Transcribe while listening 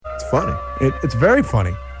funny. It's very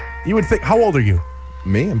funny. You would think, how old are you?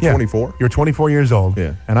 Me? I'm 24. You're 24 years old.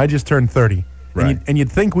 Yeah. And I just turned 30. Right. And you'd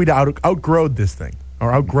think we'd outgrowed this thing.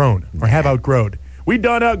 Or outgrown. Or have outgrowed. We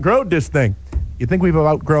done outgrowed this thing. You'd think we've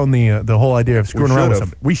outgrown the whole idea of screwing around with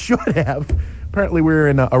something. We should have. Apparently we're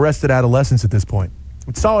in arrested adolescence at this point.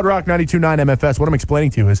 It's Solid Rock 92.9 MFS. What I'm explaining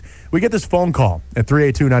to you is we get this phone call at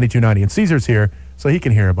 382-9290. And Caesar's here, so he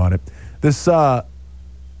can hear about it. This,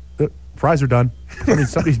 fries are done.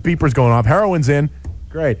 Somebody's beeper's going off. Heroin's in.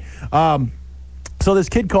 Great. So this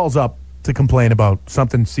kid calls up to complain about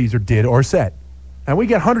something Caesar did or said. And we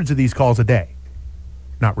get hundreds of these calls a day.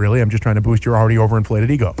 Not really. I'm just trying to boost your already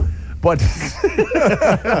overinflated ego. But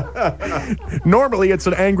normally it's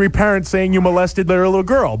an angry parent saying you molested their little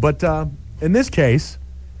girl. But in this case,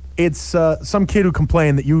 it's some kid who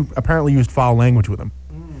complained that you apparently used foul language with him.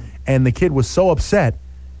 And the kid was so upset,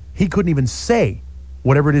 he couldn't even say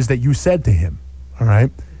whatever it is that you said to him. All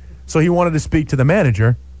right? So he wanted to speak to the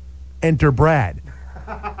manager. Enter Brad.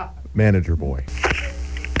 Manager boy.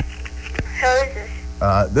 Who is this?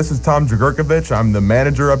 This is Tom Jagurkovich. I'm the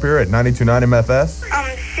manager up here at 92.9 MFS.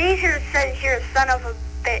 Caesar says you're a son of a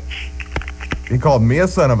bitch. He called me a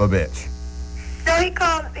son of a bitch. No, he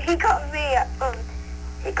called me a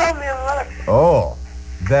mother. Oh,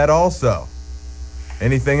 that also.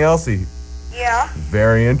 Anything else? Yeah.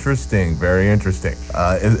 Very interesting. Very interesting.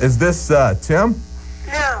 Is this Tim?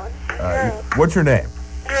 No. What's your name?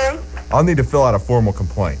 Drew. I'll need to fill out a formal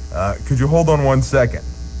complaint. Could you hold on 1 second?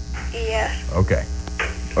 Yes.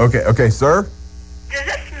 Okay, sir? Does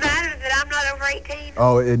this matter that I'm not over 18?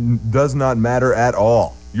 Oh, it does not matter at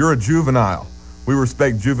all. You're a juvenile. We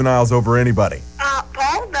respect juveniles over anybody.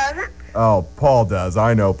 Paul doesn't. Oh, Paul does.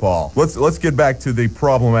 I know Paul. Let's get back to the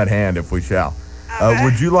problem at hand, if we shall. Okay.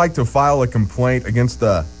 Would you like to file a complaint against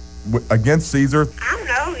Caesar? I don't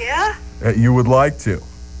know, yeah. You would like to?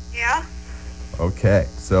 Yeah. Okay,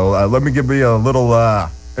 so let me give you a little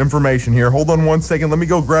information here. Hold on 1 second. Let me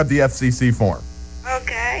go grab the FCC form.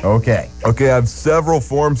 Okay. Okay, I have several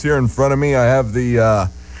forms here in front of me. I have the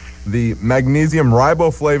magnesium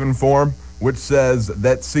riboflavin form, which says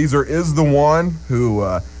that Caesar is the one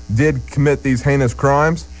who did commit these heinous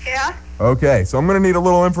crimes. Yeah. Okay, so I'm going to need a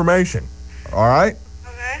little information. All right?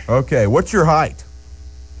 Okay. Okay, what's your height?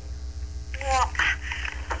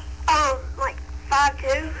 Well, like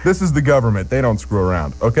 5'2". This is the government. They don't screw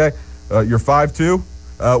around, okay? You're 5'2".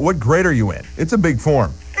 What grade are you in? It's a big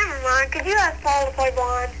form. Never mind. Could you ask Paul to play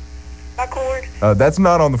blind by chord? That's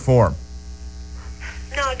not on the form.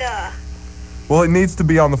 No, duh. Well, it needs to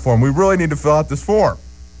be on the form. We really need to fill out this form.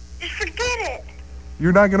 Just forget it.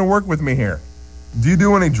 You're not going to work with me here. Do you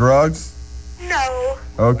do any drugs? No.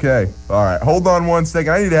 Okay. All right. Hold on 1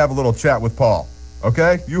 second. I need to have a little chat with Paul.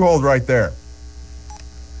 Okay? You hold right there.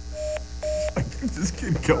 Just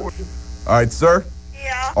keep going. All right, sir.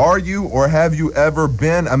 Yeah. Are you or have you ever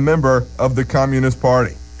been a member of the Communist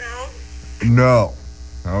Party? No. No.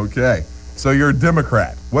 Okay. So you're a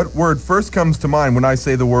Democrat. What word first comes to mind when I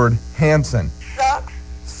say the word Hanson? Sucks.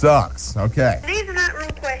 Sucks. Okay. These are not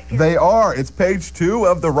real questions. They are. It's page 2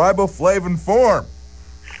 of the riboflavin form.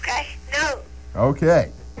 Okay. No.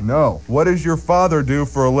 Okay. No. What does your father do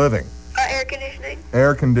for a living? Air conditioning.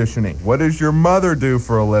 Air conditioning. What does your mother do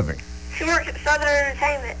for a living? She works at Southern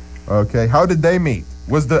Entertainment. Okay. How did they meet?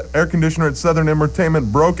 Was the air conditioner at Southern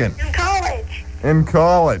Entertainment broken? In college. In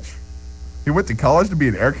college. He went to college to be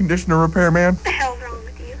an air conditioner repairman? What the hell's wrong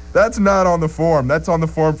with you? That's not on the form. That's on the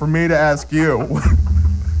form for me to ask you.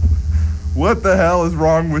 What the hell is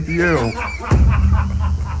wrong with you?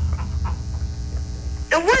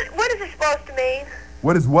 And what is it supposed to mean?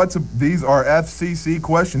 These are FCC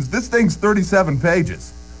questions. This thing's 37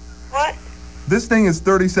 pages. What? This thing is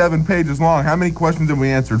 37 pages long. How many questions have we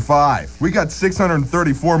answered? 5. We got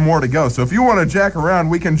 634 more to go. So if you want to jack around,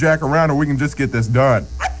 we can jack around, or we can just get this done.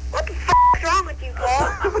 What the f*** is wrong with you,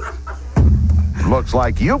 Paul? Looks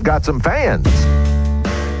like you've got some fans.